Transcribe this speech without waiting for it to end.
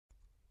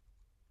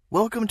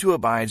Welcome to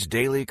Abide's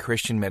Daily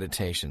Christian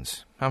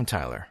Meditations. I'm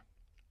Tyler.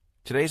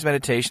 Today's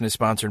meditation is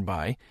sponsored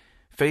by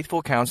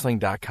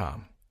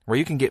FaithfulCounseling.com, where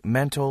you can get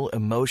mental,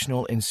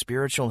 emotional, and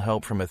spiritual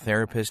help from a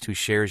therapist who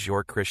shares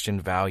your Christian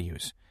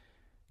values.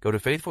 Go to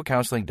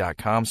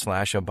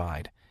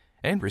FaithfulCounseling.com/abide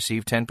and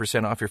receive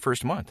 10% off your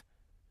first month.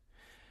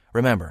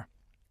 Remember,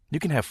 you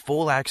can have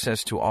full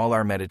access to all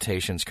our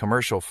meditations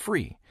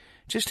commercial-free.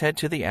 Just head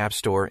to the App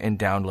Store and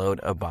download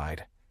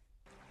Abide.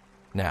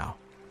 Now,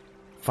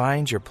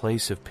 find your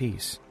place of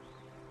peace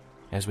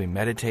as we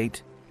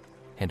meditate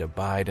and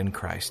abide in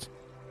Christ.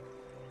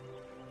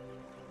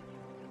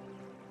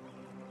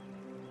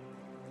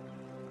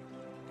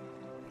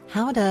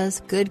 How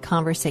does good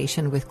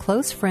conversation with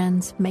close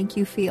friends make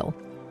you feel?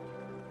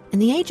 In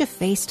the age of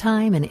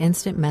FaceTime and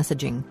instant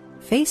messaging,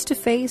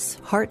 face-to-face,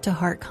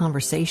 heart-to-heart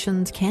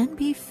conversations can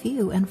be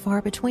few and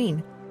far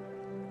between.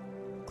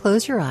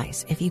 Close your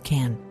eyes if you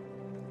can.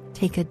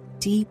 Take a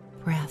deep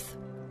breath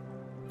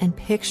and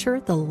picture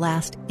the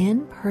last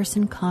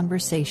in-person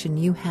conversation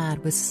you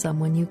had with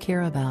someone you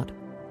care about.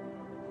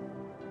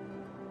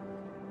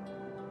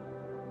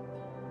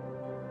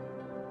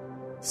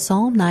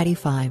 Psalm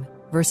 95,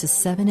 verses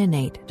 7 and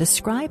 8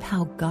 describe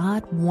how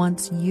God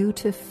wants you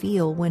to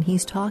feel when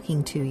He's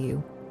talking to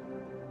you.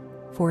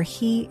 For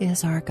He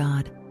is our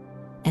God,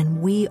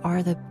 and we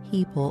are the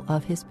people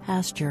of His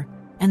pasture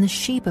and the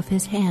sheep of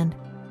His hand.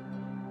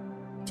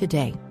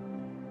 Today,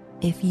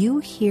 if you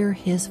hear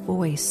His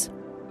voice,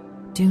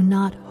 do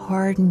not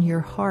harden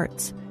your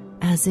hearts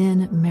as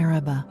in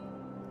Meribah,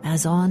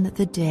 as on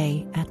the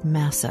day at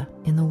Massah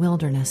in the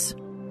wilderness.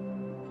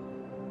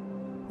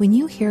 When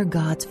you hear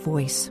God's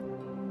voice,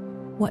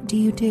 what do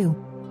you do?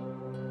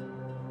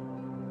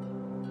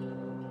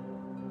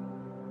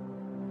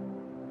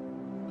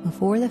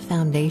 Before the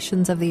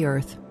foundations of the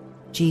earth,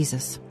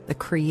 Jesus, the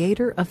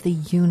creator of the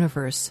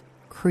universe,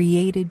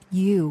 created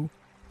you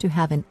to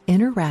have an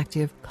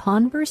interactive,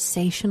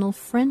 conversational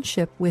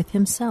friendship with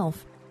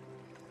Himself.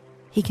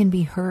 He can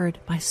be heard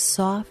by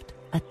soft,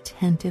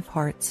 attentive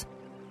hearts.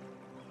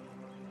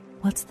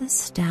 What's the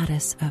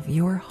status of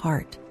your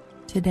heart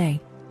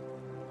today?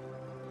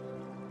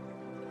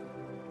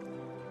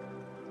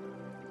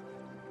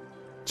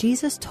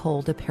 Jesus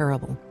told a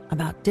parable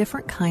about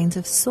different kinds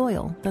of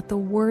soil that the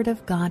Word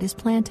of God is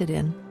planted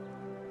in.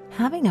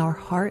 Having our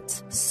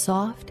hearts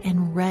soft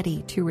and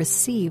ready to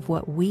receive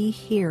what we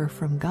hear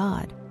from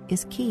God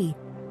is key.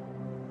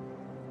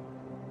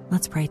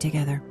 Let's pray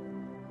together.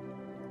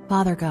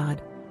 Father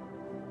God,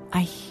 I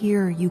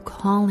hear You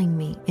calling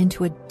me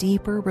into a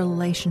deeper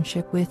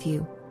relationship with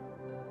You,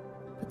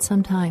 but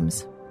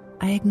sometimes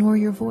I ignore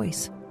Your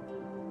voice.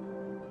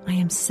 I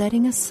am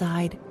setting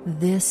aside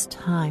this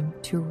time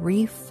to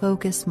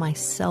refocus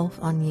myself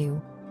on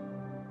You.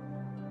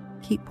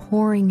 Keep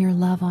pouring Your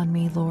love on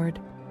me, Lord.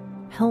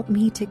 Help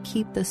me to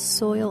keep the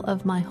soil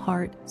of my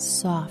heart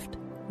soft,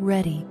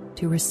 ready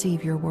to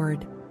receive Your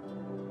word.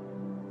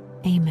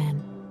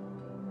 Amen.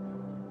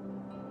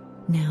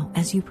 Now,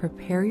 as you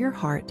prepare your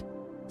heart,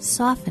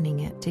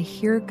 softening it to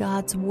hear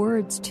God's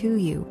words to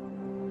you,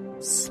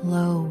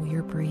 slow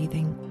your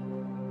breathing.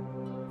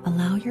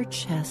 Allow your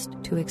chest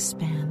to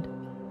expand,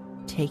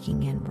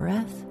 taking in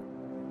breath,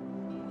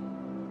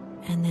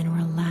 and then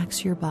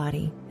relax your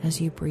body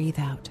as you breathe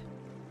out.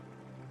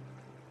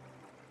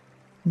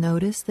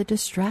 Notice the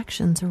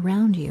distractions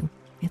around you.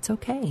 It's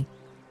okay.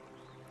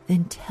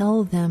 Then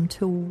tell them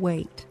to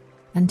wait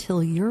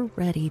until you're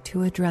ready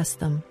to address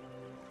them.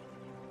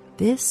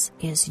 This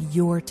is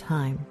your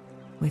time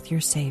with your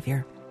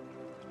Savior.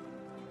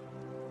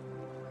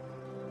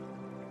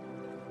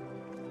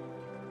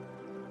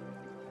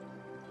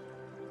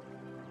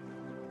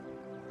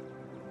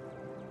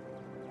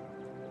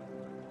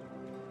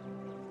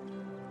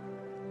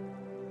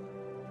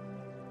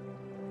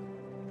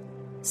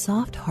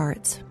 Soft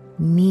hearts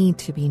need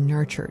to be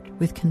nurtured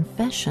with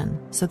confession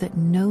so that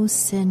no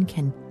sin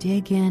can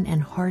dig in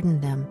and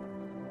harden them.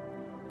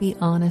 Be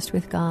honest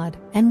with God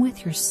and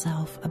with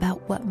yourself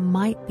about what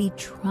might be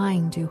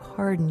trying to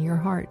harden your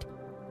heart.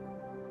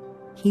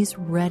 He's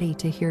ready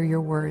to hear your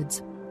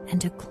words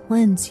and to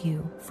cleanse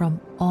you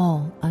from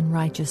all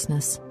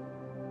unrighteousness.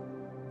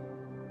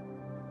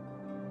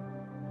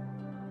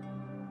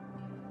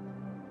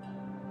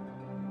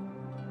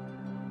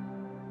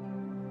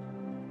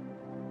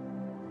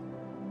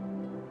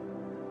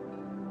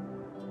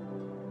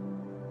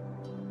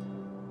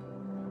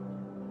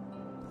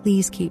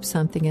 Please keep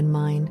something in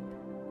mind.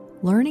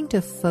 Learning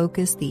to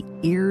focus the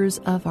ears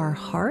of our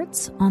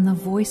hearts on the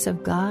voice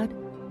of God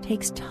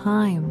takes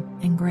time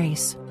and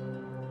grace.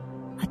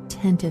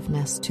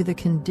 Attentiveness to the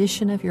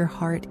condition of your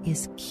heart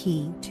is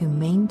key to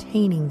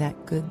maintaining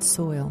that good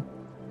soil.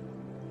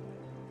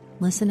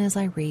 Listen as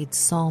I read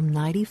Psalm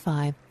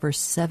 95, verse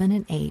 7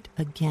 and 8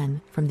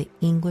 again from the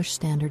English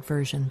Standard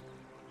Version.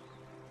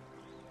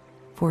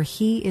 For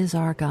He is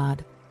our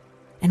God,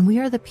 and we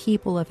are the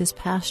people of His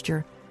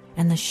pasture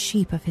and the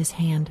sheep of His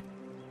hand.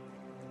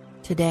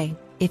 Today,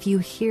 if you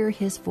hear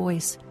His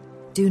voice,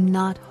 do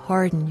not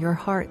harden your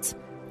hearts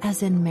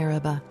as in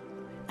Meribah,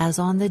 as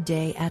on the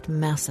day at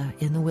Massa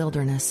in the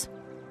wilderness.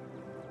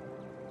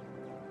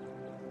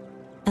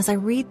 As I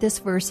read this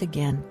verse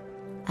again,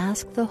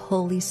 ask the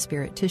Holy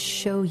Spirit to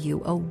show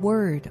you a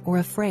word or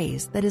a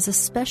phrase that is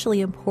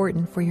especially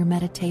important for your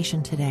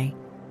meditation today.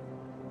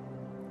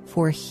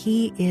 For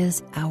He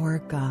is our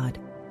God,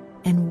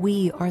 and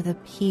we are the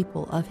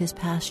people of His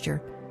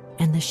pasture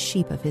and the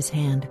sheep of His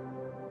hand.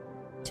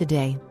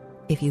 Today,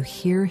 if you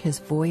hear His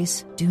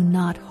voice, do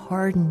not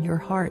harden your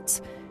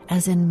hearts,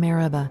 as in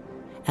Meribah,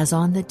 as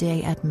on the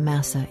day at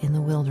Massa in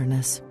the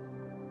wilderness.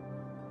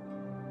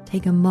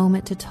 Take a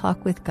moment to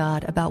talk with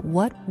God about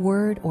what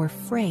word or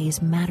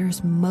phrase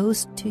matters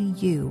most to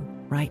you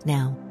right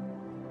now.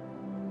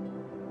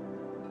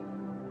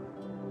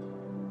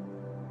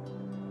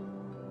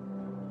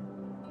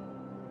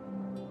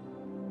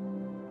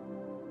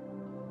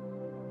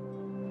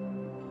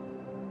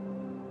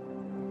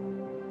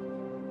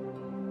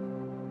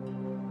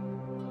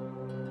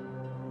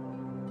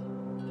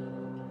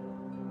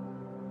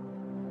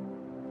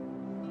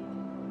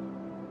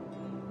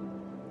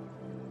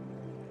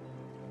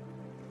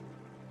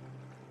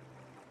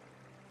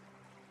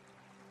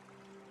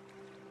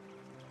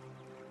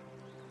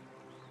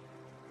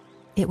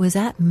 It was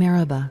at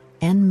Meribah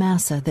and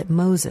Massa that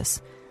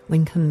Moses,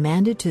 when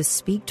commanded to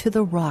speak to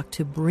the rock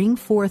to bring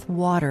forth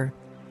water,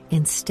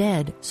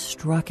 instead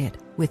struck it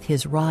with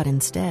his rod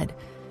instead,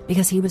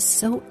 because he was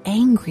so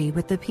angry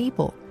with the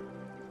people.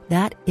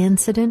 That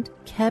incident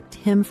kept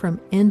him from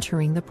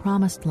entering the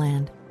promised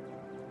land.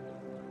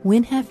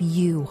 When have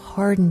you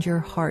hardened your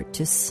heart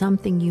to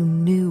something you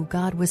knew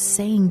God was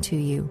saying to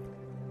you?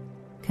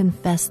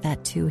 Confess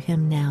that to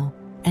Him now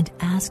and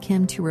ask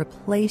Him to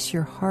replace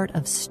your heart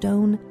of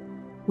stone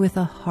with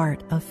a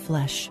heart of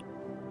flesh.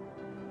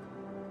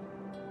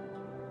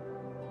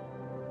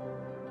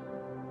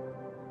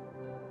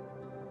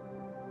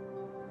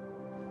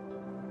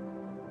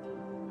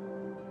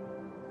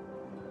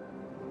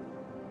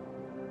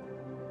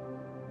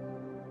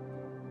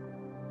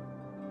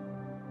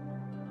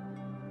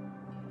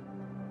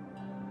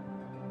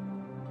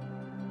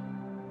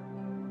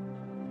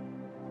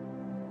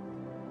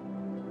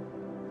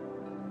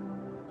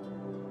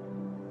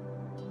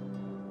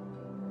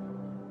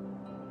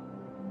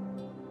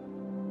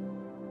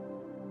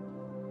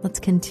 Let's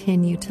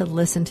continue to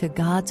listen to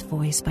God's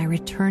voice by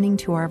returning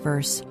to our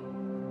verse,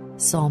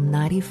 Psalm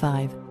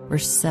 95,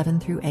 verse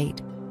 7 through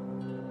 8.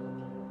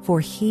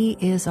 For He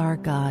is our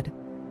God,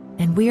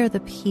 and we are the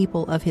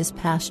people of His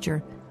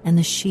pasture and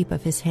the sheep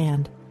of His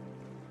hand.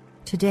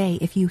 Today,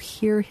 if you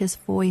hear His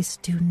voice,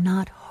 do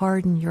not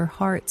harden your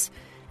hearts,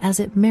 as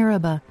at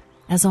Meribah,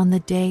 as on the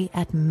day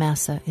at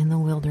Massa in the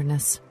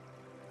wilderness.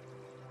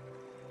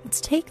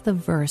 Let's take the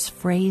verse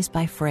phrase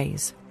by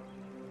phrase.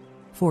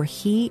 For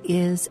He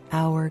is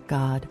our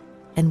God,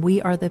 and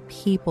we are the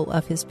people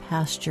of His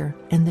pasture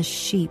and the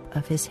sheep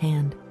of His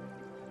hand.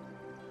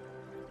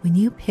 When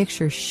you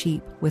picture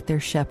sheep with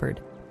their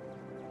shepherd,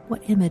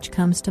 what image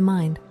comes to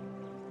mind?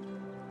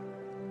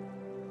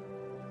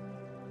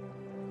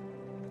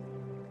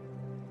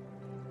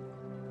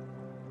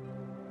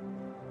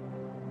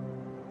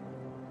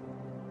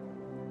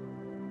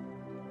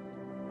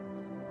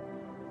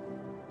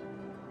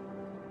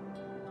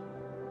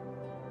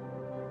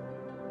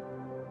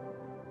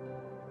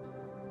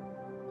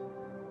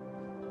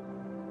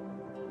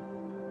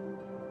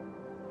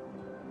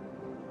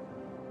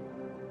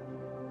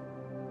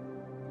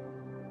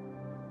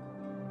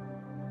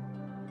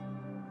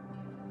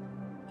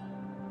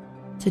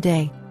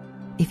 Today,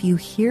 if you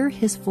hear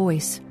His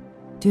voice,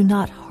 do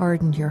not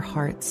harden your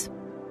hearts.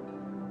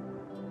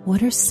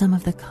 What are some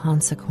of the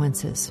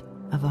consequences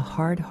of a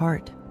hard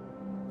heart?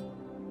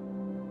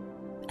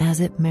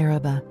 As at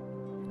Meribah,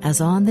 as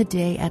on the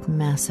day at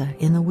Massa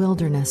in the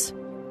wilderness.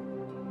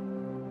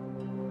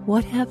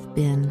 What have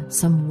been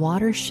some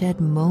watershed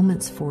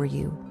moments for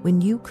you when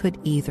you could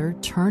either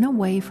turn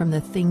away from the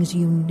things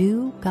you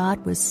knew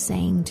God was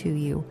saying to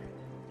you,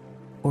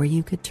 or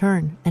you could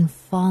turn and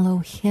follow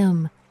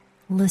Him,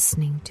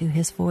 listening to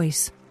His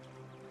voice?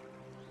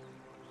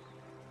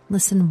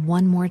 Listen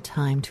one more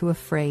time to a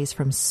phrase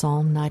from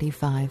Psalm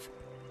 95.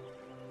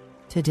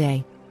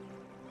 Today,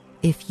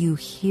 if you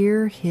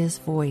hear His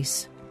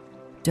voice,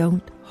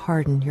 don't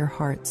harden your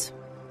hearts.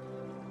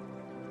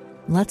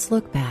 Let's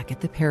look back at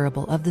the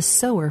parable of the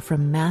sower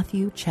from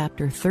Matthew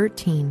chapter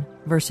 13,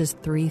 verses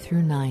 3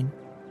 through 9.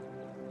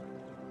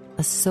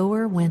 A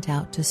sower went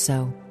out to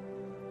sow,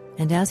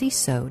 and as he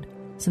sowed,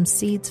 some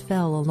seeds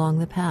fell along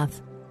the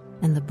path,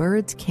 and the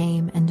birds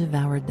came and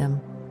devoured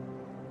them.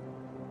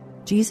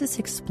 Jesus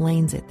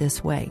explains it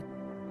this way.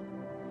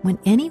 When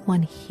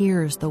anyone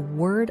hears the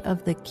word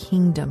of the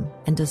kingdom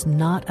and does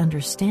not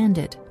understand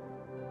it,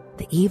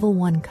 the evil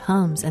one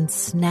comes and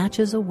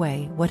snatches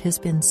away what has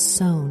been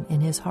sown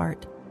in his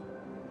heart.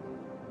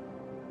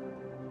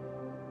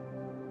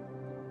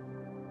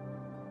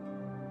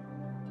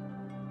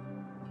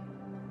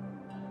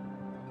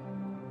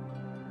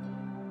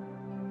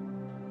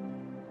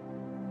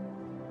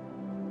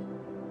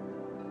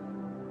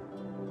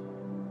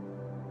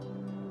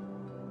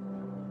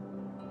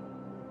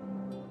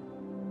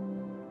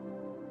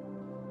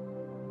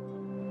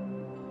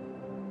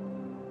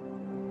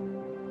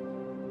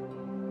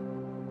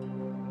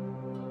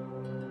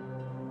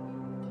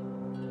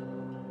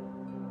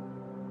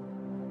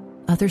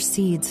 Other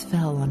seeds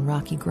fell on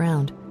rocky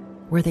ground,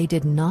 where they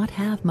did not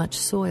have much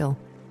soil,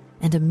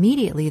 and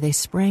immediately they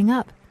sprang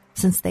up,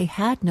 since they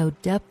had no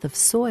depth of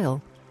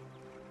soil.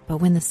 But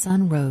when the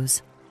sun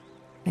rose,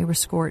 they were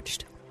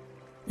scorched,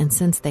 and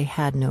since they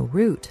had no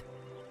root,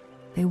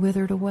 they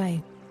withered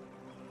away.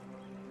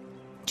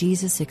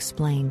 Jesus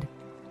explained,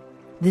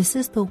 "This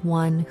is the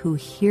one who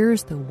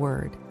hears the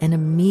word and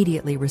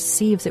immediately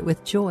receives it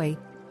with joy,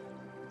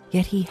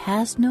 yet he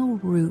has no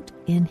root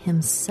in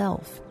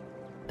himself,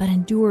 but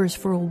endures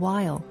for a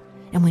while,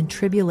 and when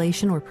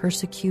tribulation or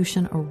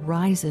persecution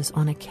arises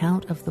on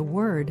account of the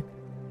word,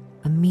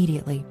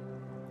 immediately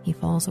he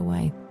falls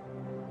away."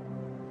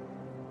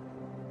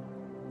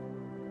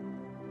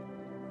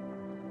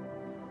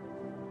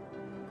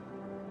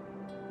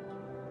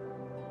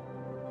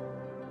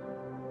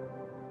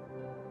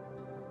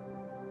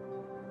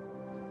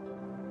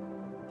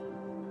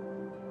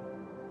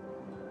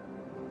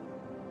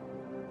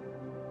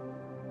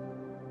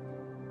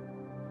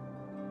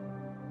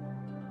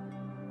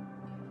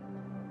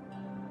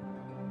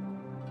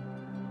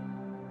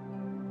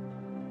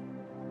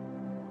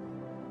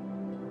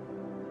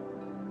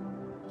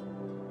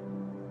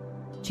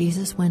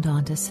 Jesus went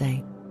on to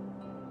say,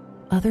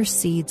 "Other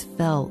seeds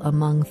fell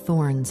among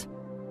thorns,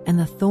 and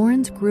the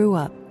thorns grew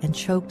up and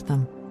choked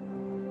them."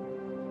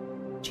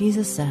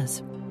 Jesus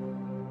says,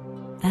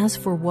 "As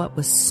for what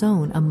was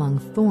sown among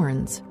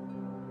thorns,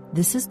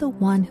 this is the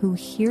one who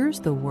hears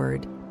the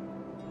word,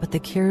 but the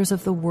cares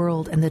of the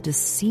world and the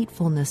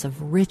deceitfulness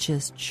of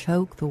riches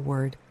choke the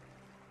word,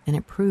 and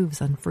it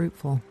proves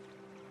unfruitful."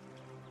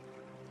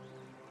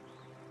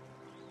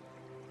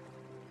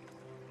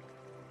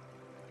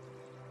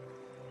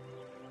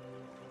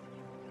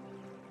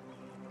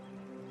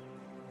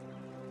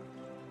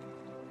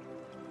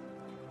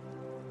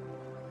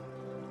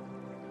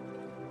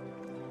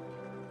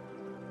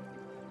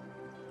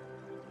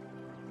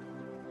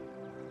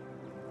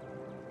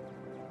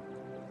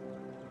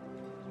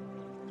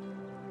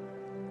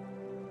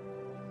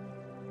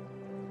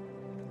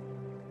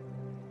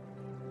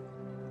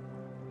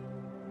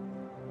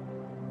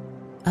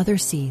 Other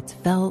seeds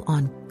fell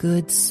on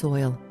good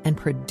soil and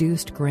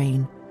produced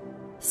grain,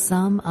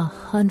 some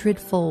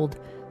 100-fold,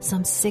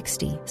 some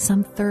 60,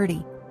 some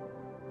 30.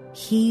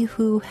 He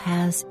who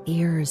has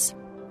ears,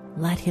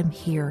 let him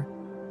hear.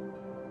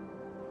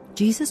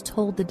 Jesus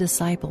told the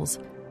disciples,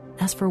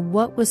 "As for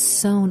what was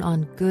sown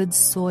on good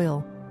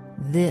soil,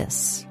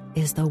 this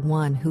is the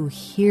one who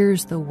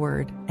hears the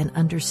word and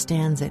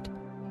understands it.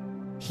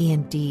 He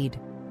indeed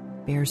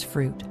bears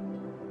fruit."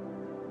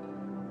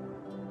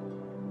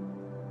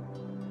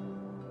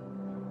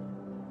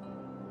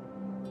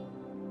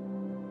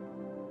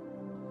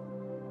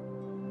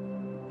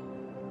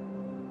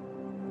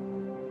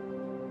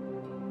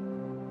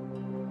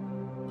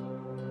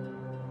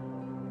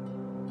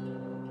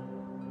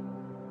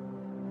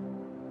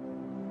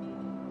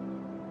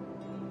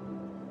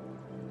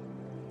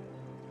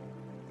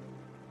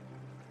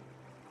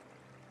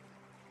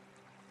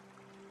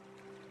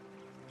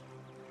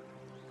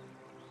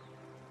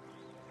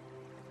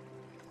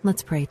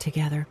 Let's pray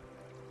together.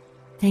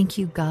 Thank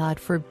you,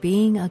 God, for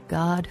being a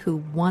God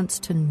who wants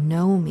to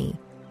know me,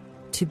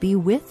 to be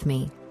with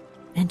me,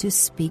 and to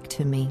speak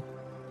to me.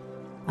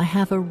 I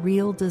have a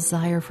real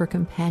desire for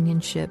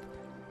companionship,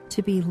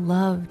 to be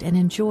loved and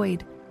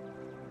enjoyed.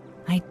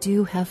 I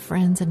do have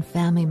friends and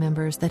family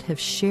members that have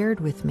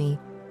shared with me,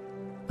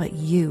 but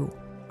you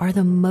are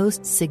the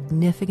most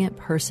significant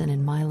person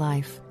in my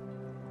life.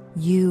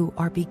 You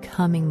are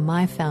becoming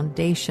my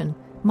foundation,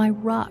 my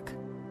rock,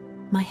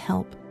 my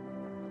help.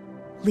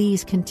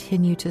 Please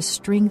continue to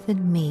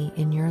strengthen me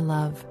in your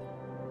love.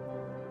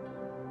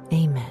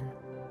 Amen.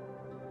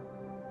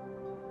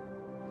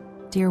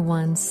 Dear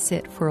ones,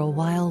 sit for a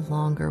while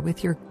longer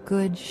with your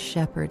good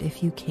shepherd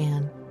if you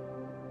can.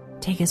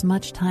 Take as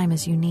much time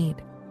as you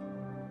need.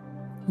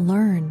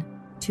 Learn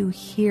to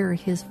hear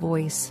his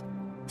voice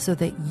so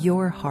that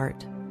your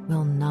heart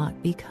will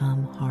not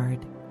become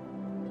hard.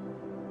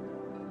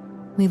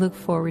 We look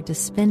forward to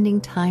spending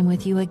time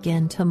with you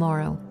again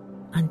tomorrow.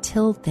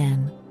 Until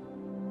then,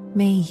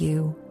 may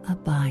you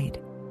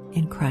abide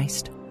in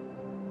Christ.